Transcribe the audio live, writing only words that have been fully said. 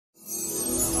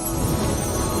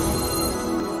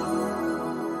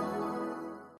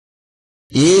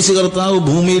യേശു കർത്താവ്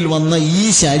ഭൂമിയിൽ വന്ന ഈ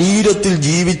ശരീരത്തിൽ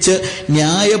ജീവിച്ച്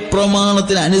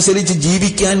ന്യായപ്രമാണത്തിനനുസരിച്ച്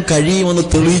ജീവിക്കാൻ കഴിയുമെന്ന്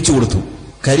തെളിയിച്ചു കൊടുത്തു.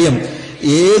 കാര്യം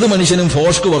ഏത് മനുഷ്യനും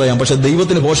ഫോഷ്ക്ക് പറയാം, പക്ഷെ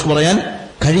ദൈവത്തിന് ഫോഷ്ക്ക് പറയാൻ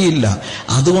കഴിയില്ല.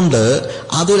 അതുകൊണ്ട്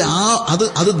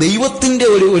അത് ദൈവത്തിന്റെ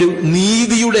ഒരു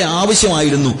നീതിയുടെ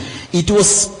ആവശ്യമായിരുന്നു.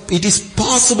 It is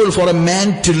possible for a man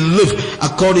to live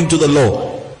according to the law.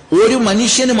 ഒരു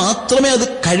മനുഷ്യന് മാത്രമേ അത്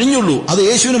കഴിഞ്ഞുള്ളൂ, അത്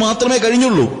യേശുവിന് മാത്രമേ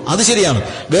കഴിഞ്ഞുള്ളൂ. അത് ശരിയാണ്,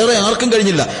 വേറെ ആർക്കും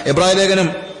കഴിഞ്ഞില്ല. എബ്രായ ലേഖനം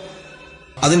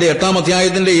അതിന്റെ 8-ാം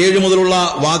അധ്യായത്തിന്റെ 7 മുതലുള്ള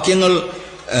വാക്യങ്ങൾ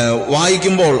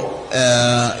വായിക്കുമ്പോൾ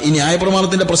ഈ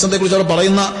ന്യായപ്രമാണത്തിന്റെ പ്രശ്നത്തെക്കുറിച്ച് അവിടെ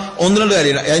പറയുന്ന 1-2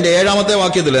 കാര്യമില്ല. അതിന്റെ 7-ാമത്തെ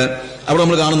വാക്യത്തില് അവിടെ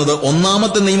നമ്മൾ കാണുന്നത്,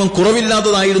 ഒന്നാമത്തെ നിയമം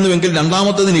കുറവില്ലാത്തതായിരുന്നുവെങ്കിൽ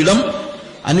രണ്ടാമത്തേതിന് ഇടം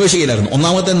അന്വേഷിക്കില്ലായിരുന്നു.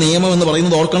 ഒന്നാമത്തെ നിയമം എന്ന്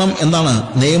പറയുന്നത് ഓർക്കണം, എന്താണ്?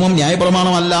 നിയമം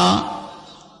ന്യായപ്രമാണമല്ല,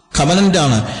 കവനന്റ്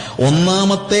ആണ്.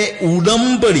 ഒന്നാമത്തെ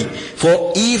ഉടമ്പടി. Four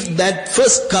if that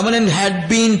first covenant had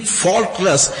been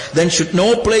ഫോൾട്ട്ലെസ് then should no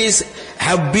place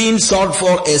have been sought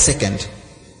for a second.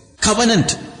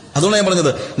 Covenant. അതുകൊണ്ട് ഞാൻ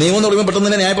പറഞ്ഞത്, നിയമം എന്ന് പറയുമ്പോൾ പെട്ടെന്ന്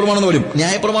തന്നെ ന്യായപ്രമാണം എന്ന് വരും.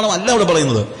 ന്യായപ്രമാണം അല്ല അവിടെ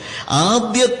പറയുന്നത്.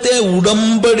 ആദ്യത്തെ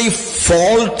ഉടമ്പടി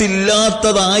ഫോൾട്ട്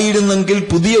ഇല്ലാത്തതായിരുന്നെങ്കിൽ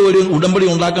പുതിയ ഒരു ഉടമ്പടി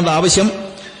ഉണ്ടാക്കേണ്ട ആവശ്യം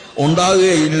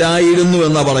ഉണ്ടാകുകയില്ലായിരുന്നു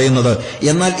എന്നാ പറയുന്നത്.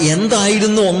 എന്നാൽ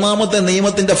എന്തായിരുന്നു ഒന്നാമത്തെ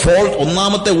നിയമത്തിന്റെ ഫോൾട്ട്?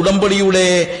 ഒന്നാമത്തെ ഉടമ്പടിയുടെ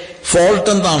ഫോൾട്ട്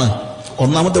എന്താണ്?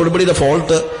 ഒന്നാമത്തെ ഉടമ്പടിയുടെ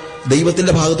ഫോൾട്ട്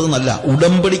ദൈവത്തിന്റെ ഭാഗത്തു നിന്നല്ല,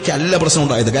 ഉടമ്പടിക്കല്ല പ്രശ്നം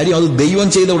ഉണ്ടായത്. കാര്യം അത് ദൈവം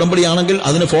ചെയ്ത ഉടമ്പടിയാണെങ്കിൽ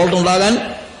അതിന് ഫോൾട്ട് ഉണ്ടാകാൻ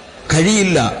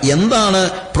കഴിയില്ല. എന്താണ്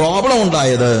പ്രോബ്ലം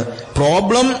ഉണ്ടായത്?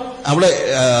 പ്രോബ്ലം അവിടെ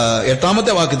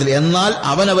 8-ാമത്തെ വാക്യത്തിൽ, എന്നാൽ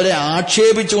അവൻ അവരെ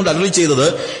ആക്ഷേപിച്ചുകൊണ്ട് അരുളി ചെയ്തത്,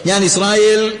 ഞാൻ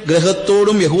ഇസ്രായേൽ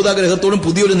ഗ്രഹത്തോടും യഹൂദ ഗ്രഹത്തോടും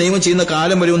പുതിയൊരു നിയമം ചെയ്യുന്ന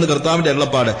കാലം വരുമെന്ന് കർത്താവിന്റെ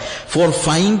അരുളപ്പാട്. For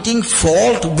finding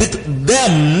fault with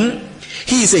dum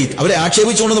he Syed. അവരെ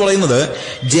ആക്ഷേപിച്ചുകൊണ്ടെന്ന് പറയുന്നത്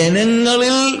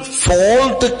ജനങ്ങളിൽ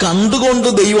ഫോൾട്ട് കണ്ടുകൊണ്ട്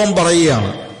ദൈവം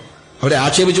പറയുകയാണ്. അവരെ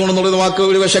ആക്ഷേപിച്ചുകൊണ്ടെന്നുള്ളത് വാക്ക്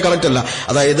ഒരു പക്ഷേ കറക്റ്റ് അല്ല.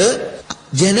 അതായത്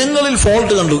ജനങ്ങളിൽ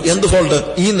ഫോൾട്ട് കണ്ടു. എന്ത് ഫോൾട്ട്?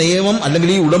 ഈ നിയമം അല്ലെങ്കിൽ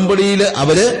ഈ ഉടമ്പടിയിൽ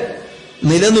അവര്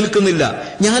നിലനിൽക്കുന്നില്ല.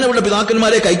 ഞാൻ അവരുടെ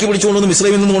പിതാക്കന്മാരെ കൈക്ക് പിടിച്ചുകൊണ്ടുവന്ന്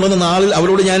മിസ്രൈമിൽ നിന്ന് കൊണ്ടുവന്ന നാളിൽ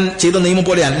അവരോട് ഞാൻ ചെയ്ത നിയമം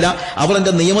പോലെ അല്ല, അവർ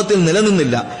എന്റെ നിയമത്തിൽ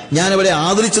നിലനിന്നില്ല, ഞാൻ അവരെ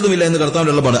ആദരിച്ചതുമില്ല എന്ന്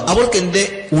കർത്താവിന്റെ അരുളപ്പാട്. അവർക്ക് എന്റെ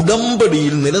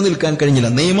ഉടമ്പടിയിൽ നിലനിൽക്കാൻ കഴിഞ്ഞില്ല.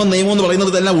 നിയമം എന്ന്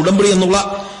പറയുന്നത് എല്ലാം ഉടമ്പടി എന്നുള്ള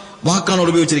വാക്കാണ്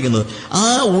അവിടെ ഉപയോഗിച്ചിരിക്കുന്നത്. ആ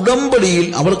ഉടമ്പടിയിൽ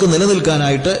അവർക്ക്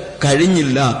നിലനിൽക്കാനായിട്ട്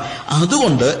കഴിഞ്ഞില്ല.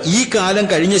 അതുകൊണ്ട് ഈ കാലം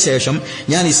കഴിഞ്ഞ ശേഷം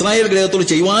ഞാൻ ഇസ്രായേൽ ഗ്രഹത്തോട്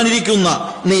ചെയ്യുവാനിരിക്കുന്ന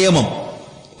നിയമം,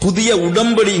 പുതിയ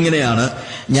ഉടമ്പടി ഇങ്ങനെയാണ്: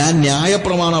 ഞാൻ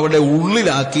ന്യായപ്രമാണം അവരുടെ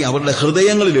ഉള്ളിലാക്കി അവരുടെ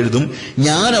ഹൃദയങ്ങളിൽ എഴുതും,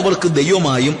 ഞാൻ അവർക്ക്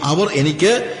ദൈവമായും അവർ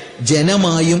എനിക്ക്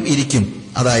ജനമായും ഇരിക്കും.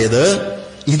 അതായത്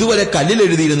ഇതുവരെ കല്ലിൽ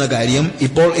എഴുതിയിരുന്ന കാര്യം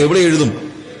ഇപ്പോൾ എവിടെ എഴുതും?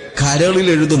 കരളിൽ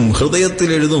എഴുതും, ഹൃദയത്തിൽ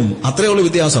എഴുതും. അത്രയുള്ള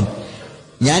വ്യത്യാസം.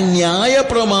 ഞാൻ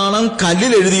ന്യായപ്രമാണം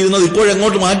കല്ലിൽ എഴുതിയിരുന്നത്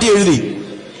ഇപ്പോഴെങ്ങോട്ട് മാറ്റി എഴുതി?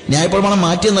 ന്യായപ്രമാണം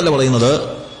മാറ്റിയെന്നല്ല പറയുന്നത്,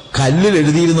 കല്ലിൽ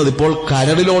എഴുതിയിരുന്നത് ഇപ്പോൾ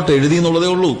കരളിലോട്ട് എഴുതി എന്നുള്ളതേ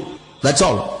ഉള്ളൂ. That's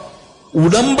all.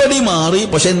 ഉടമ്പടി മാറി,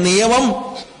 പക്ഷെ നിയമം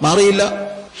മാറിയില്ല.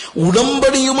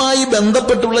 ഉടമ്പടിയുമായി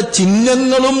ബന്ധപ്പെട്ടുള്ള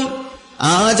ചിഹ്നങ്ങളും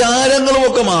ആചാരങ്ങളും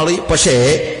ഒക്കെ മാറി, പക്ഷേ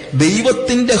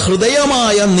ദൈവത്തിന്റെ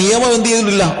ഹൃദയമായ നിയമം എന്ത്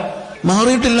ചെയ്തിട്ടില്ല?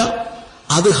 മാറിയിട്ടില്ല.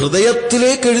 അത്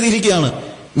ഹൃദയത്തിലേക്ക് എഴുതിയിരിക്കുകയാണ്.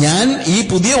 ഞാൻ ഈ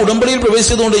പുതിയ ഉടമ്പടിയിൽ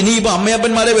പ്രവേശിച്ചതുകൊണ്ട് ഇനിയിപ്പോ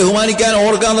അമ്മയപ്പന്മാരെ ബഹുമാനിക്കാൻ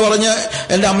ഓർക്കാന്ന് പറഞ്ഞ്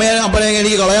എന്റെ അപ്പനെ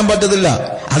എനിക്ക് കളയാൻ പറ്റത്തില്ല.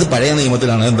 അത് പഴയ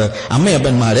നിയമത്തിലാണ്. എന്ത്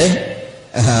അമ്മയപ്പന്മാരെ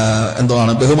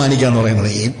എന്താണ് ബഹുമാനിക്കാന്ന് പറയുന്നത്?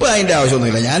 ഇപ്പൊ അതിന്റെ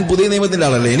ആവശ്യമൊന്നുമില്ല. ഞാൻ പുതിയ നിയമത്തിന്റെ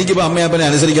ആളല്ലേ, എനിക്കിപ്പോ അമ്മയപ്പനെ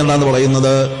അനുസരിക്കണ്ടെന്ന്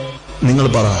പറയുന്നത്. നിങ്ങൾ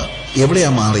പറ, എവിടെയാ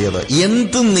മാറിയത്?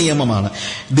 എന്ത് നിയമമാണ്?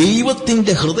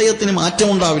 ദൈവത്തിന്റെ ഹൃദയത്തിന്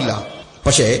മാറ്റമുണ്ടാവില്ല.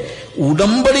 പക്ഷേ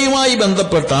ഉടമ്പടിയുമായി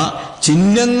ബന്ധപ്പെട്ട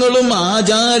ചിഹ്നങ്ങളും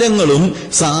ആചാരങ്ങളും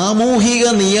സാമൂഹിക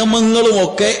നിയമങ്ങളും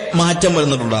ഒക്കെ മാറ്റം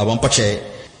വരുന്നിട്ടുണ്ടാവാം. പക്ഷേ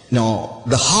no,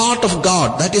 the heart of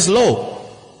God, that is law,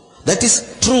 that is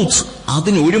truth.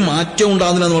 അതിന് ഒരു മാറ്റം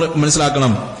ഉണ്ടാകുന്നില്ല നമ്മൾ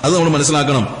മനസ്സിലാക്കണം. അത് നമ്മൾ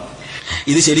മനസ്സിലാക്കണം.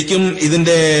 ഇത് ശരിക്കും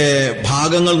ഇതിന്റെ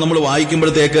ഭാഗങ്ങൾ നമ്മൾ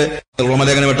വായിക്കുമ്പോഴത്തേക്ക്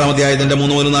റോമലേഖനം 8-ാം അധ്യായത്തിന്റെ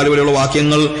 3 മുതൽ 4 വരെയുള്ള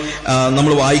വാക്യങ്ങൾ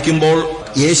നമ്മൾ വായിക്കുമ്പോൾ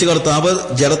യേശു കർത്താവ്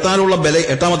ജഡത്താലുള്ള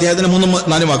 8-ാം അധ്യായത്തിന്റെ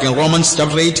 3-4 വാക്യങ്ങൾ, റോമൻസ്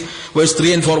ചാപ്റ്റർ 8 വേഴ്സ്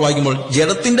 3 and 4 വായിക്കുമ്പോൾ,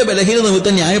 ജഡത്തിന്റെ ബലഹീന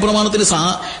നിമിത്തം ന്യായപ്രമാണത്തിന്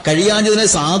കഴിയാഞ്ഞതിനെ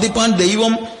സാധിപ്പാൻ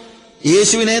ദൈവം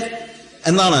യേശുവിനെ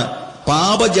എന്താണ്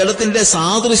പാപജഡത്തിന്റെ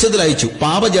സാദൃശ്യത്തിൽ അയച്ചു.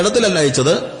 പാപജഡത്തിലല്ല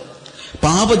അയച്ചത്,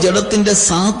 പാപജഡത്തിന്റെ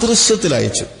സാദൃശ്യത്തിൽ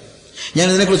അയച്ചു. ഞാൻ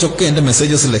ഇതിനെക്കുറിച്ചൊക്കെ എന്റെ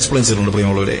മെസ്സേജസിൽ എക്സ്പ്ലെയിൻ ചെയ്തിട്ടുണ്ട്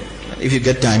പ്രിയമുള്ളവരെ. If you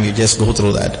get time you just go through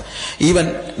that. Even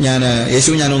ഞാൻ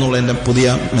യേശു ഞാനും എന്നുള്ള എന്റെ പുതിയ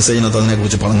മെസ്സേജിനകത്ത്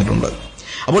അതിനെക്കുറിച്ച് പറഞ്ഞിട്ടുണ്ട്.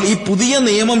 അപ്പോൾ ഈ പുതിയ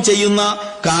നിയമം ചെയ്യുന്ന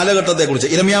കാലഘട്ടത്തെക്കുറിച്ച്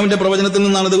യിരെമ്യാവിന്റെ പ്രവചനത്തിൽ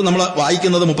നിന്നാണ് ഇത് നമ്മൾ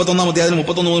വായിക്കുന്നത്. 31-ാം അധ്യായത്തിൽ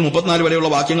 31 മുതൽ 34 വരെയുള്ള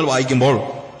വാക്യങ്ങൾ വായിക്കുമ്പോൾ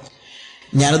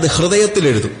ഞാനത് ഹൃദയത്തിൽ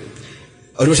എഴുതും.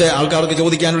 ഒരുപക്ഷെ ആൾക്കാർക്ക്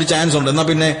ചോദിക്കാനൊരു ചാൻസ് ഉണ്ട്, എന്നാ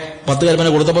പിന്നെ 10 കൽപ്പന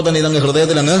കൊടുത്തപ്പോൾ തന്നെ ഇതങ്ങ്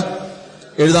ഹൃദയത്തിൽ അങ്ങ്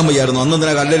എഴുതാൻ വയ്യായിരുന്നു, അന്ന്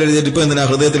എന്തിനാ കല്ലിൽ എഴുതിയിട്ട് ഇപ്പൊ എന്തിനാ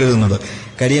ഹൃദയത്തിൽ എഴുതുന്നത്?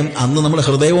 കാര്യം അന്ന് നമ്മുടെ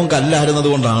ഹൃദയവും കല്ലായിരുന്നത്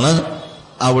കൊണ്ടാണ്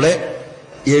അവിടെ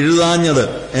എഴുതാഞ്ഞത്.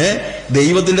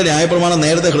 ദൈവത്തിന്റെ ന്യായപ്രമാണം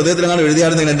നേരത്തെ ഹൃദയത്തിലെങ്ങാനും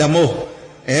എഴുതിയായിരുന്നെങ്കിൽ എന്റെ അമ്മോ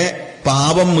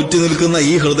പാപം മുറ്റി നിൽക്കുന്ന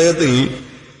ഈ ഹൃദയത്തിൽ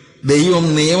ദൈവം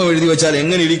നിയമം എഴുതി വെച്ചാൽ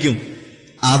എങ്ങനെ ഇരിക്കും?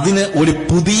 അതിന് ഒരു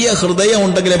പുതിയ ഹൃദയം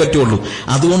ഉണ്ടെങ്കിലേ പറ്റുള്ളൂ.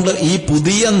 അതുകൊണ്ട് ഈ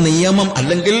പുതിയ നിയമം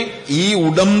അല്ലെങ്കിൽ ഈ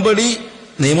ഉടമ്പടി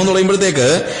നിയമം എന്ന് പറയുമ്പോഴത്തേക്ക്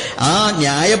ആ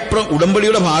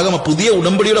ഉടമ്പടിയുടെ പുതിയ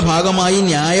ഉടമ്പടിയുടെ ഭാഗമായി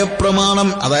ന്യായപ്രമാണം,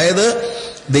 അതായത്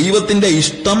ദൈവത്തിന്റെ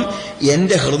ഇഷ്ടം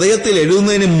എന്റെ ഹൃദയത്തിൽ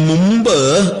എഴുതുന്നതിന് മുമ്പ്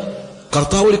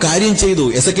കർത്താവ് ഒരു കാര്യം ചെയ്തു.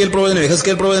 യെഹെസ്കേൽ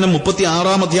പ്രവചനം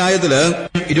 36 അധ്യായത്തില്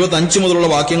 25 മുതലുള്ള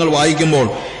വാക്യങ്ങൾ വായിക്കുമ്പോൾ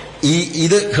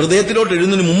ഇത് ഹൃദയത്തിലോട്ട്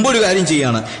എഴുതുന്നതിന് മുമ്പ് ഒരു കാര്യം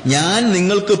ചെയ്യാണ്. ഞാൻ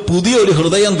നിങ്ങൾക്ക് പുതിയൊരു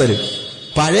ഹൃദയം തരും.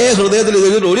 പഴയ ഹൃദയത്തിൽ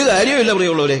എഴുതിയിട്ട് ഒരു കാര്യമില്ല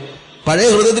പ്രിയമുള്ളവരെ. പഴയ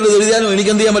ഹൃദയത്തിൽ എഴുതിയാലും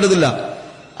എനിക്ക് എന്ത് ചെയ്യാൻ പറ്റത്തില്ല,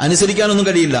 അനുസരിക്കാനൊന്നും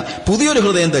കഴിയില്ല. പുതിയൊരു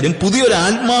ഹൃദയം തരും, പുതിയൊരു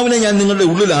ആത്മാവിനെ ഞാൻ നിങ്ങളുടെ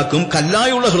ഉള്ളിലാക്കും.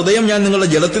 കല്ലായുള്ള ഹൃദയം ഞാൻ നിങ്ങളുടെ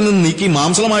ജലത്തിൽ നിന്ന് നീക്കി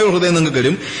മാംസമായ ഹൃദയം നിങ്ങൾക്ക്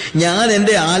തരും. ഞാൻ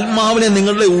എന്റെ ആത്മാവിനെ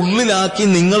നിങ്ങളുടെ ഉള്ളിലാക്കി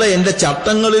നിങ്ങളെ എന്റെ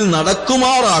ചട്ടങ്ങളിൽ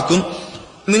നടക്കുമാറാക്കും.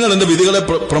 നിങ്ങൾ എന്റെ വിധികളെ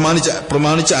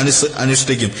പ്രമാണിച്ച്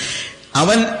അനുഷ്ഠിക്കും.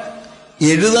 അവൻ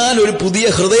എഴുതാൻ ഒരു പുതിയ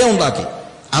ഹൃദയം ഉണ്ടാക്കി.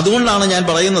 അതുകൊണ്ടാണ് ഞാൻ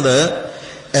പറയുന്നത്,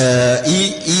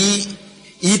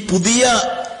 ഈ പുതിയ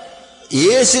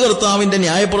യേശു കർത്താവിന്റെ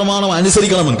ന്യായപ്രമാണം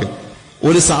അനുസരിക്കണമെങ്കിൽ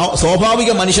ഒരു സ്വാഭാവിക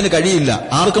മനുഷ്യന് കഴിയില്ല.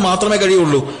 ആർക്ക് മാത്രമേ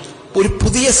കഴിയുള്ളൂ? ഒരു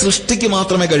പുതിയ സൃഷ്ടിക്ക്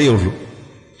മാത്രമേ കഴിയുള്ളൂ.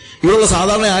 ഇവിടെയുള്ള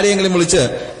സാധാരണ ആരെയെങ്കിലും വിളിച്ച്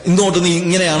ഇന്നോട്ട് നീ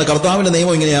ഇങ്ങനെയാണ്, കർത്താവിന്റെ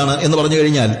നിയമം ഇങ്ങനെയാണ് എന്ന് പറഞ്ഞു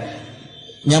കഴിഞ്ഞാൽ,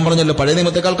 ഞാൻ പറഞ്ഞല്ലോ പഴയ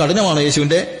നിയമത്തെക്കാൾ കഠിനമാണ്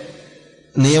യേശുവിന്റെ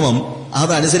നിയമം.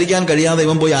 അതനുസരിക്കാൻ കഴിയാതെ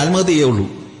ഇവൻ പോയി ആത്മഹത്യ ചെയ്യുള്ളൂ.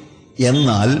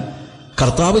 എന്നാൽ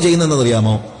കർത്താവ്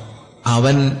ചെയ്യുന്നതെന്നറിയാമോ?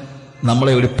 അവൻ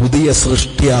നമ്മളെ ഒരു പുതിയ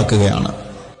സൃഷ്ടിയാക്കുകയാണ്.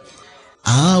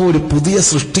 ആ ഒരു പുതിയ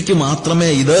സൃഷ്ടിക്ക് മാത്രമേ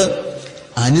ഇത്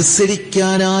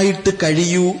അനുസരിക്കാനായിട്ട്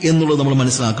കഴിയൂ എന്നുള്ളത് നമ്മൾ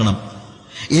മനസ്സിലാക്കണം.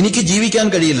 എനിക്ക് ജീവിക്കാൻ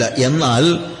കഴിയില്ല. എന്നാൽ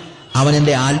അവൻ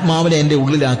എന്റെ ആത്മാവിനെ എന്റെ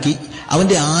ഉള്ളിലാക്കി,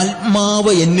 അവന്റെ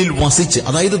ആത്മാവ് എന്നിൽ വസിച്ച്,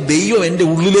 അതായത് ദൈവം എന്റെ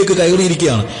ഉള്ളിലേക്ക്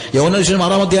കയറിയിരിക്കുകയാണ്. യോഹന്നാൻ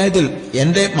 6 അധ്യായത്തിൽ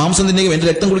എന്റെ മാംസം തിന്നുകയും എന്റെ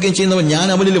രക്തം കുടിക്കുകയും ചെയ്യുന്നവൻ ഞാൻ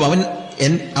അവനിലും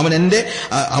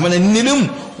അവൻ എന്നിലും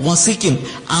വസിക്കും.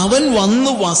 അവൻ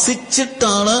വന്ന്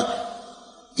വസിച്ചിട്ടാണ്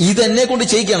ഇതെന്നെ കൊണ്ട്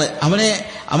ചെയ്യിക്കുകയാണ്.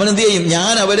 അവൻ എന്ത് ചെയ്യും?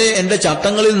 ഞാൻ അവരെ എന്റെ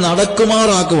ചട്ടങ്ങളിൽ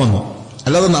നടക്കുമാറാക്കുമെന്നു.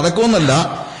 അല്ലാതെ നടക്കുമെന്നല്ല,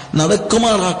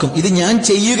 നടക്കുമാറാക്കും. ഇത് ഞാൻ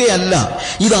ചെയ്യുകയല്ല.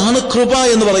 ഇതാണ് കൃപ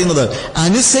എന്ന് പറയുന്നത്.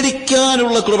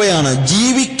 അനുസരിക്കാനുള്ള കൃപയാണ്,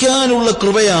 ജീവിക്കാനുള്ള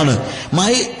കൃപയാണ്.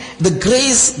 The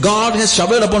grace God has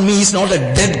showered upon me is not a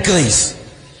dead grace.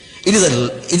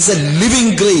 It's a living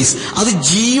grace. അത്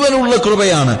ജീവനുള്ള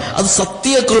കൃപയാണ്, അത്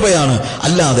സത്യകൃപയാണ്,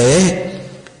 അല്ലാതെ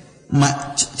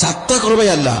ചത്ത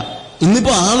കൃപയല്ല.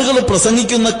 ഇന്നിപ്പോ ആളുകൾ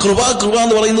പ്രസംഗിക്കുന്ന കൃപ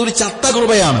എന്ന് പറയുന്ന ഒരു ചത്ത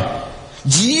കൃപയാണ്.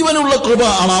 ജീവനുള്ള കൃപ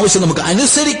ആണ് ആവശ്യം. നമുക്ക്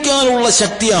അനുസരിക്കാനുള്ള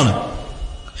ശക്തിയാണ്.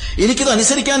 എനിക്കിത്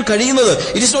അനുസരിക്കാൻ കഴിയുന്നത്.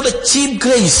 It is not A cheap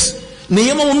grace.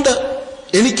 നിയമമുണ്ട്,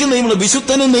 എനിക്ക് നിയമമുണ്ട്,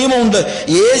 വിശുദ്ധന് നിയമമുണ്ട്.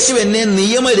 യേശു എന്നെ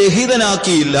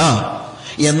നിയമരഹിതനാക്കിയില്ല,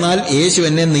 എന്നാൽ യേശു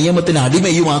എന്നെ നിയമത്തിന്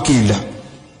അടിമയുമാക്കിയില്ല.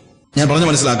 ഞാൻ പറഞ്ഞു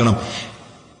മനസ്സിലാക്കണം.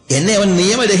 എന്നെ അവൻ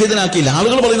നിയമരഹിതനാക്കിയില്ല.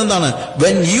 ആളുകൾ പറയുന്നത് എന്താണ്?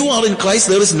 When you are in Christ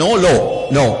there is no law.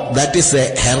 No, that is a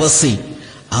heresy.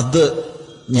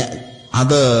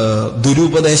 അത്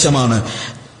ദുരുപദേശമാണ്.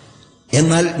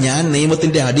 എന്നാൽ ഞാൻ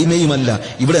നിയമത്തിന്റെ അടിമയുമല്ല.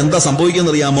 ഇവിടെ എന്താ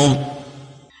സംഭവിക്കുന്നത് അറിയാമോ?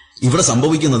 ഇവിടെ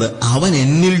സംഭവിക്കുന്നത് അവൻ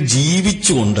എന്നിൽ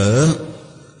ജീവിച്ചുകൊണ്ട്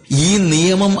ഈ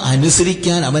നിയമം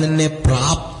അനുസരിക്കാൻ അവൻ എന്നെ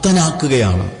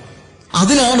പ്രാപ്തനാക്കുകയാണ്.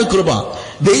 അതിനാണ് കൃപ.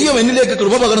 ദൈവം എന്നിലേക്ക്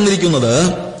കൃപ പകർന്നിരിക്കുന്നത്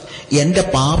എന്റെ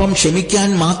പാപം ക്ഷമിക്കാൻ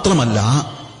മാത്രമല്ല,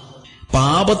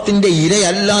 പാപത്തിന്റെ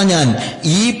ഇരയല്ല ഞാൻ.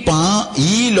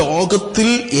 ഈ ലോകത്തിൽ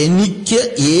എനിക്ക്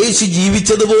യേശു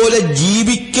ജീവിച്ചതുപോലെ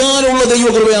ജീവിക്കാനുള്ള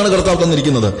ദൈവകൃപയാണ് കർത്താവ്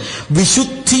തന്നിരിക്കുന്നത്.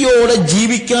 വിശുദ്ധിയോടെ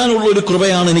ജീവിക്കാനുള്ള ഒരു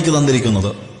കൃപയാണ് എനിക്ക് തന്നിരിക്കുന്നത്.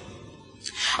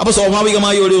 അപ്പൊ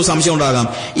സ്വാഭാവികമായി ഒരു സംശയം ഉണ്ടാകാം.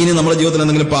 ഇനി നമ്മുടെ ജീവിതത്തിൽ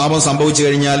എന്തെങ്കിലും പാപം സംഭവിച്ചു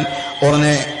കഴിഞ്ഞാൽ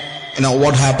ഉടനെ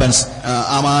വാട്ട് ഹാപ്പൻസ്,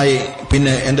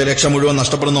 പിന്നെ എന്റെ രക്ഷ മുഴുവൻ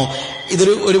നഷ്ടപ്പെടുന്നു.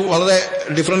 ഇതൊരു വളരെ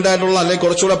ഡിഫറെന്റ് ആയിട്ടുള്ള, അല്ലെങ്കിൽ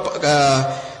കുറച്ചുകൂടെ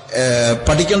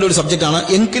പഠിക്കേണ്ട ഒരു സബ്ജക്റ്റാണ്.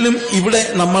 എങ്കിലും ഇവിടെ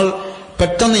നമ്മൾ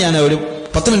പെട്ടെന്ന്, ഞാൻ ഒരു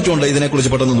 10 മിനിറ്റ് കൊണ്ട്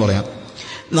ഇതിനെക്കുറിച്ച് പെട്ടെന്ന് പറയാം.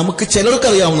 നമുക്ക്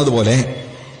ചിലർക്കറിയാവുന്നതുപോലെ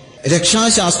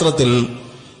രക്ഷാശാസ്ത്രത്തിൽ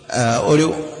ഒരു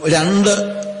 2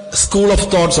 സ്കൂൾ ഓഫ്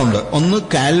തോട്ട്സ് ഉണ്ട്. ഒന്ന്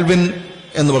കാൽവിൻ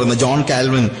എന്ന് പറയുന്ന ജോൺ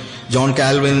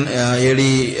കാൽവിൻ AD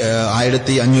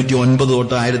 1509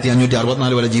 തൊട്ട്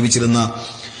 1564 വരെ ജീവിച്ചിരുന്ന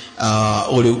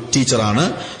ഒരു ടീച്ചറാണ്.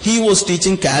 He was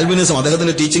teaching Calvinism.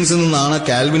 അദ്ദേഹത്തിന്റെ ടീച്ചിങ്സിൽ നിന്നാണ്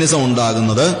കാൽവിനിസം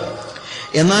ഉണ്ടാകുന്നത്.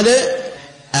 എന്നാൽ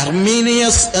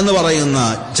അർമീനിയസ് എന്ന് പറയുന്ന,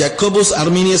 ജക്കോബസ്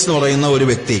അർമീനിയസ് എന്ന് പറയുന്ന ഒരു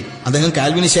വ്യക്തി, അദ്ദേഹം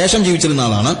കാൽവിന് ശേഷം ജീവിച്ചിരുന്ന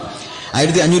ആളാണ്.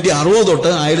 1560 തൊട്ട്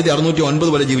 1609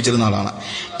 വരെ ജീവിച്ചിരുന്ന ആളാണ്.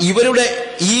 ഇവരുടെ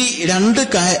ഈ 2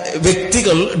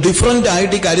 വ്യക്തികൾ ഡിഫറന്റ്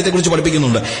ആയിട്ട് ഈ കാര്യത്തെക്കുറിച്ച്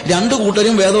പഠിപ്പിക്കുന്നുണ്ട്. 2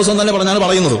 കൂട്ടരും വേദവസം തന്നെ പറഞ്ഞാണ്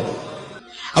പറയുന്നത്.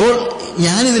 അപ്പോൾ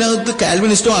ഞാൻ ഇതിനകത്ത്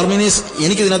കാൽവിനിസ്റ്റോ അർമീനിയസ്,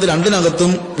 എനിക്കിതിനകത്ത്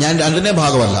രണ്ടിനകത്തും ഞാൻ രണ്ടിന്റെ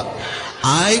ഭാഗമല്ല.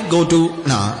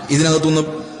 ഇതിനകത്തുനിന്ന്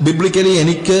ബിബ്ലിക്കലി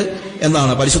എനിക്ക്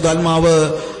എന്താണ് പരിശുദ്ധാത്മാവ്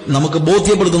നമുക്ക്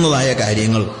ബോധ്യപ്പെടുത്തുന്നതായ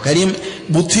കാര്യങ്ങൾ. കാര്യം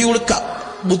ബുദ്ധി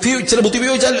ചില ബുദ്ധി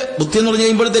ഉപയോഗിച്ചാൽ, ബുദ്ധി എന്ന് പറഞ്ഞു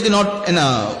കഴിയുമ്പോഴത്തേക്ക്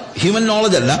ഹ്യൂമൻ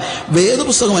നോളജ് അല്ല,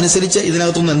 വേദപുസ്തകം അനുസരിച്ച്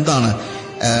ഇതിനകത്തുനിന്ന് എന്താണ്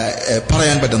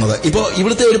പറയാൻ പറ്റുന്നത്. ഇപ്പോ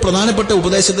ഇവിടുത്തെ ഒരു പ്രധാനപ്പെട്ട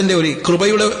ഉപദേശത്തിന്റെ ഒരു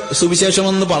കൃപയുടെ സുവിശേഷം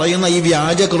എന്ന് പറയുന്ന ഈ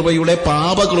വ്യാജ കൃപയുടെ,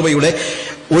 പാപകൃപയുടെ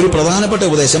ഒരു പ്രധാനപ്പെട്ട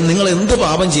ഉപദേശം, നിങ്ങൾ എന്ത്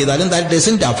പാപം ചെയ്താലും that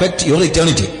doesn't affect your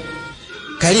eternity.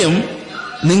 കാര്യം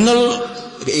നിങ്ങൾ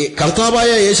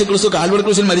കർത്താവായ യേശുക്രിസ്തു കാൽവരി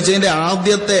ക്രൂശിൽ മരിച്ചതിന്റെ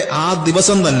ആദ്യത്തെ ആ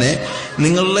ദിവസം തന്നെ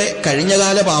നിങ്ങളുടെ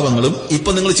കഴിഞ്ഞകാല പാപങ്ങളും ഇപ്പൊ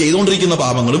നിങ്ങൾ ചെയ്തുകൊണ്ടിരിക്കുന്ന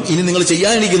പാപങ്ങളും ഇനി നിങ്ങൾ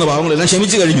ചെയ്യാനിരിക്കുന്ന പാപങ്ങളും എല്ലാം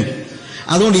ക്ഷമിച്ചു കഴിഞ്ഞു.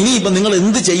 അതുകൊണ്ട് ഇനി ഇപ്പൊ നിങ്ങൾ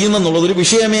എന്ത് ചെയ്യുന്നെന്നുള്ളതൊരു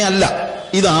വിഷയമേ അല്ല.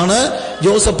 ഇതാണ്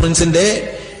ജോസഫ് പ്രിൻസിന്റെ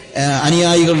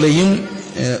അനുയായികളുടെയും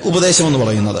ഉപദേശം എന്ന്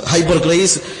പറയുന്നത്. ഹൈപ്പർ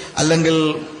ക്രൈസ് അല്ലെങ്കിൽ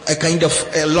A kind of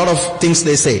a lot of things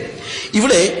they say.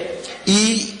 ഇവിടെ ഈ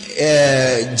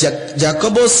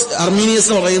ജാക്കബോസ് അർമീനിയസ്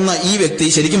എന്ന് പറയുന്ന ഈ വ്യക്തി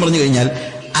ശരിക്കും പറഞ്ഞു കഴിഞ്ഞാൽ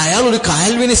അയാൾ ഒരു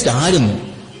കാൽവിനിസ്റ്റ് ആയിരുന്നു.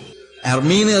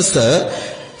 അർമീനിയസ്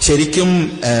ശരിക്കും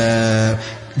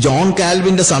ജോൺ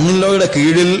കാൽവിന്റെ സണ്ണിൻലോയുടെ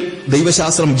കീഴിൽ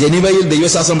ദൈവശാസ്ത്രം, ജനീവയിൽ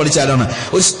ദൈവശാസ്ത്രം പഠിച്ച ആളാണ്.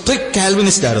 ഒരു സ്ട്രിക്ട്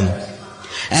കാൽവിനിസ്റ്റ് ആയിരുന്നു.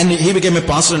 And he became A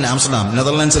pastor in Amsterdam,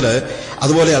 നെതർലാൻഡ്സിൽ.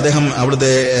 അതുപോലെ അദ്ദേഹം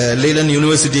അവിടുത്തെ ലീലൻ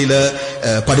യൂണിവേഴ്സിറ്റിയിൽ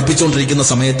പഠിപ്പിച്ചുകൊണ്ടിരിക്കുന്ന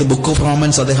സമയത്ത് ബുക്ക് ഓഫ്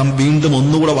റോമൻസ് അദ്ദേഹം വീണ്ടും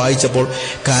ഒന്നുകൂടെ വായിച്ചപ്പോൾ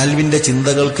കാൽവിന്റെ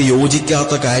ചിന്തകൾക്ക്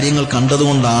യോജിക്കാത്ത കാര്യങ്ങൾ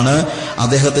കണ്ടതുകൊണ്ടാണ്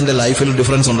അദ്ദേഹത്തിന്റെ ലൈഫിൽ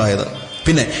ഡിഫറൻസ് ഉണ്ടായത്.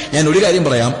 പിന്നെ ഞാൻ ഒരു കാര്യം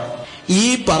പറയാം, ഈ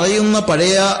പറയുന്ന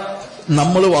പഴയ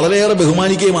നമ്മൾ വളരെയേറെ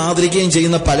ബഹുമാനിക്കുകയും ആദരിക്കുകയും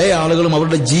ചെയ്യുന്ന പല ആളുകളും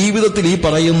അവരുടെ ജീവിതത്തിൽ ഈ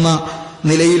പറയുന്ന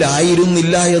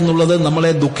നിലയിലായിരുന്നില്ല എന്നുള്ളത്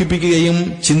നമ്മളെ ദുഃഖിപ്പിക്കുകയും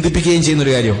ചിന്തിപ്പിക്കുകയും ചെയ്യുന്ന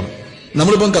ഒരു കാര്യമാണ്.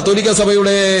 നമ്മളിപ്പം കത്തോലിക്ക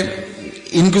സഭയുടെ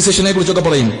ഇൻക്വിസിഷനെ കുറിച്ചൊക്കെ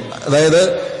പറയും. അതായത്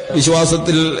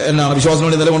വിശ്വാസത്തിൽ വിശ്വാസം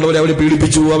വേണ്ടി നിലകൊണ്ടവരെ അവരെ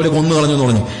പീഡിപ്പിച്ചു, അവരെ കൊന്നു കളഞ്ഞു എന്ന്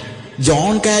പറഞ്ഞു.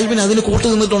 ജോൺ കാൽവിൻ അതിന് കൂട്ടു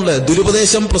നിന്നിട്ടുണ്ട്.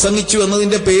 ദുരുപദേശം പ്രസംഗിച്ചു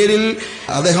എന്നതിന്റെ പേരിൽ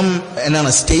അദ്ദേഹം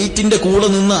സ്റ്റേറ്റിന്റെ കൂടെ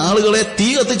നിന്ന് ആളുകളെ തീ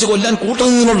കത്തിച്ച് കൊല്ലാൻ കൂട്ടു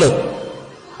നിന്നിട്ടുണ്ട്.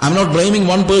 I am not blaming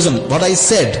one person, what I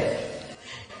said.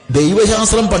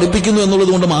 ദൈവശാസ്ത്രം പഠിപ്പിക്കുന്നു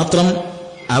എന്നുള്ളത് കൊണ്ട് മാത്രം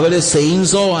അവര്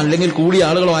സെയിൻസോ അല്ലെങ്കിൽ കൂടിയ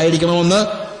ആളുകളോ ആയിരിക്കണമെന്ന്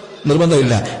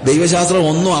നിർബന്ധമില്ല. ദൈവശാസ്ത്രം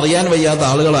ഒന്നും അറിയാൻ വയ്യാത്ത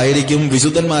ആളുകളായിരിക്കും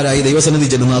വിശുദ്ധന്മാരായി ദൈവസന്നിധി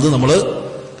ചെല്ലുന്നത്. അത് നമ്മൾ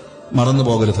മറന്നു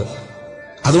പോകരുത്.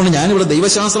 അതുകൊണ്ട് ഞാനിവിടെ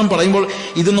ദൈവശാസ്ത്രം പറയുമ്പോൾ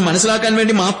ഇതൊന്ന് മനസ്സിലാക്കാൻ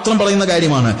വേണ്ടി മാത്രം പറയുന്ന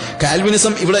കാര്യമാണ്.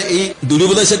 കാൽവിനിസം ഇവിടെ ഈ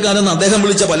ദുരുപദേശക്കാരെന്ന് അദ്ദേഹം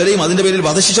വിളിച്ച പലരെയും അതിന്റെ പേരിൽ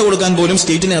വധശിക്ഷ കൊടുക്കാൻ പോലും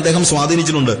സ്റ്റേറ്റിനെ അദ്ദേഹം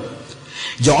സ്വാധീനിച്ചിട്ടുണ്ട്.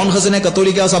 ജോൺ ഹസിനെ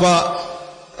കത്തോലിക്ക സഭ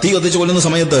തീ കത്തിച്ചു കൊല്ലുന്ന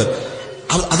സമയത്ത്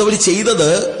അതവർ ചെയ്തത്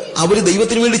അവര്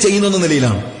ദൈവത്തിന് വേണ്ടി ചെയ്യുന്ന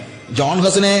നിലയിലാണ്. ജോൺ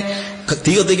ഹസിനെ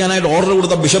തീ കത്തിക്കാനായിട്ട് ഓർഡർ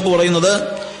കൊടുത്ത ബിഷപ്പ് പറയുന്നത്,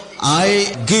 I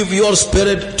give your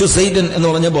spirit to Satan എന്ന്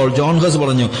പറഞ്ഞപ്പോൾ ജോൺ ഹസ്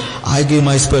പറഞ്ഞു, I give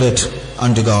my spirit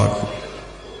unto God,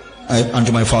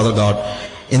 unto my father God.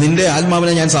 നിന്റെ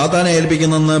ആത്മാവിനെ ഞാൻ സാത്താനെ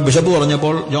ഏൽപ്പിക്കുന്നെന്ന് ബിഷപ്പ്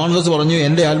പറഞ്ഞപ്പോൾ ജോൺ ഹസ് പറഞ്ഞു,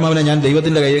 എന്റെ ആത്മാവിനെ ഞാൻ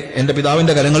ദൈവത്തിന്റെ കൈ, എന്റെ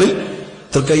പിതാവിന്റെ കരങ്ങളിൽ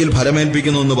തൃക്കൈയിൽ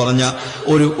ഫലമേൽപ്പിക്കുന്നു എന്ന് പറഞ്ഞ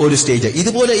ഒരു സ്റ്റേജ്.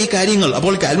 ഇതുപോലെ ഈ കാര്യങ്ങൾ.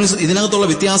 അപ്പോൾ കാൽവിനിസം ഇതിനകത്തുള്ള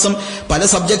വ്യത്യാസം പല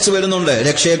സബ്ജക്ട്സ് വരുന്നുണ്ട്.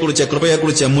 രക്ഷയെക്കുറിച്ച്,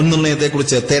 കൃപയെക്കുറിച്ച്,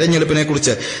 മുൻനിർണയത്തെക്കുറിച്ച്,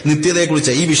 തെരഞ്ഞെടുപ്പിനെക്കുറിച്ച്,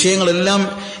 നിത്യതയെക്കുറിച്ച്. ഈ വിഷയങ്ങളെല്ലാം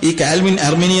ഈ കാൽവിൻ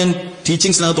അർമീനിയൻ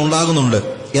ടീച്ചിങ്സിനകത്ത് ഉണ്ടാകുന്നുണ്ട്.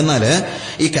 എന്നാൽ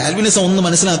ഈ കാൽവിനിസം ഒന്ന്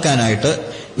മനസ്സിലാക്കാനായിട്ട്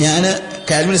ഞാൻ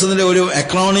കാൽവിനിസത്തിന്റെ ഒരു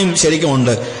അക്രോണിം ശരിക്കും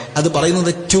ഉണ്ട്. അത്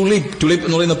പറയുന്നത് ട്യൂലിപ്പ്. ട്യൂലിപ്പ്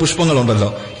എന്ന് പറയുന്ന പുഷ്പങ്ങളുണ്ടല്ലോ.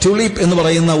 ട്യൂലിപ്പ് എന്ന്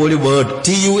പറയുന്ന ഒരു വേർഡ്,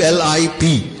 TULIP,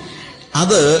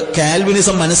 അത്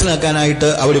കാൽവിനിസം മനസ്സിലാക്കാനായിട്ട്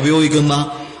അവരുപയോഗിക്കുന്ന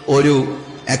ഒരു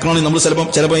അക്രോണിം. നമ്മൾ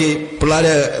ചിലപ്പോൾ ഈ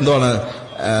പിള്ളേര്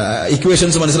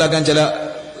ഇക്വേഷൻസ് മനസ്സിലാക്കാൻ ചില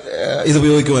ഇത്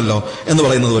ഉപയോഗിക്കുമല്ലോ എന്ന്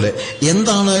പറയുന്നത് പോലെ.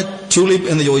 എന്താണ് ട്യൂലിപ്പ്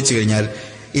എന്ന് ചോദിച്ചു കഴിഞ്ഞാൽ,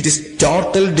 it is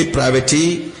total depravity,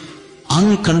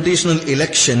 unconditional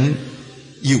election,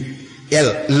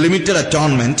 limited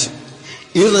atonement,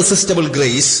 irresistible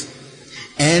grace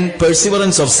and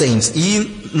perseverance of saints. ഈ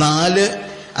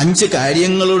 4-5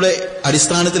 കാര്യങ്ങളുടെ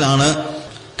അടിസ്ഥാനത്തിലാണ്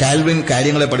കാൽവിൻ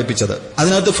കാര്യങ്ങളെ പഠിപ്പിച്ചത്.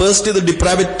 അതിനകത്ത് ഫസ്റ്റ് ഇത്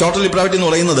ടോട്ടൽ ഡിപ്രാവിറ്റി എന്ന്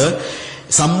പറയുന്നത്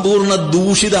സമ്പൂർണ്ണ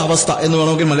ദൂഷിത അവസ്ഥ എന്ന്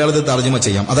വേണമെങ്കിൽ മലയാളത്തിൽ തർജ്ജമ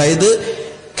ചെയ്യാം. അതായത്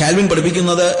കാൽവിൻ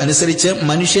പഠിപ്പിക്കുന്നത് അനുസരിച്ച്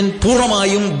മനുഷ്യൻ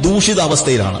പൂർണ്ണമായും ദൂഷിത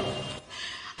അവസ്ഥയിലാണ്.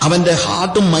 അവന്റെ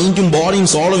ഹാർട്ടും മൈൻഡും ബോഡിയും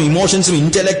സോളും ഇമോഷൻസും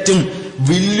ഇന്റലക്റ്റും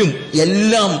വില്ലും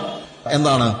എല്ലാം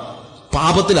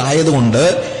പാപത്തിലായതുകൊണ്ട്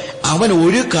അവൻ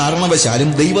ഒരു കാരണവശാലും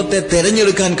ദൈവത്തെ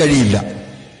തെരഞ്ഞെടുക്കാൻ കഴിയില്ല.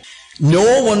 No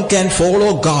one can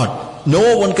follow God. No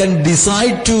one can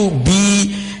decide to be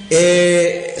a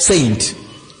saint.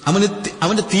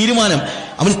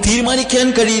 അവന് തീരുമാനിക്കാൻ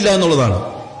കഴിയില്ല എന്നുള്ളതാണ്.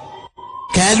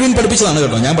 കാൽവിൻ പഠിപ്പിച്ചതാണ്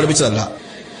കേട്ടോ, ഞാൻ പഠിപ്പിച്ചതല്ല.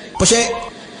 പക്ഷെ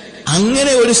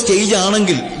അങ്ങനെ ഒരു സ്റ്റേജ്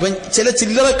ആണെങ്കിൽ ചില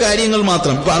ചില്ലറ കാര്യങ്ങൾ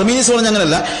മാത്രം. ഇപ്പൊ അർമീനിയസ് പറഞ്ഞ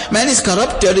അങ്ങനല്ല. Man is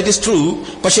corrupted, it is true.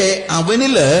 പക്ഷെ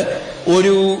അവനില്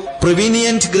ഒരു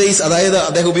പ്രിവീനിയന്റ് ഗ്രേസ്, അതായത്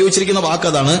അദ്ദേഹം ഉപയോഗിച്ചിരിക്കുന്ന വാക്ക്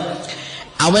അതാണ്,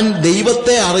 അവൻ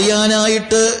ദൈവത്തെ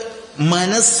അറിയാനായിട്ട്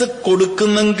മനസ്സ്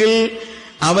കൊടുക്കുന്നെങ്കിൽ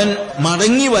അവൻ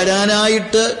മടങ്ങി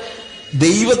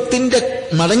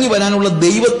വരാനുള്ള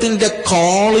ദൈവത്തിന്റെ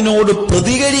കോളിനോട്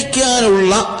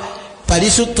പ്രതികരിക്കാനുള്ള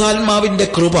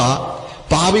പരിശുദ്ധാത്മാവിന്റെ കൃപ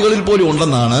പാപികളിൽ പോലും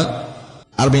ഉണ്ടെന്നാണ്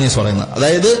അർമീനിയസ് പറയുന്നത്.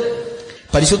 അതായത്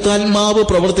പരിശുദ്ധാത്മാവ്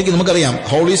പ്രവർത്തിക്കും. നമുക്കറിയാം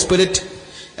ഹോളി സ്പിരിറ്റ്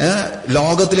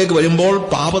ലോകത്തിലേക്ക് വരുമ്പോൾ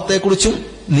പാപത്തെക്കുറിച്ചും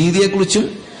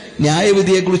നീതിയെക്കുറിച്ചും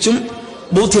ന്യായവിധിയെക്കുറിച്ചും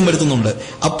ബോധ്യം വരുത്തുന്നുണ്ട്.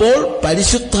 അപ്പോൾ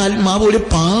പരിശുദ്ധാത്മാവ് ഒരു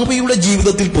പാപിയുടെ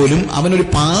ജീവിതത്തിൽ പോലും അവനൊരു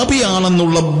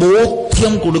പാപിയാണെന്നുള്ള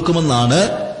ബോധ്യം കൊടുക്കുമെന്നാണ്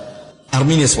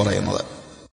അർമീനിയസ് പറയുന്നത്.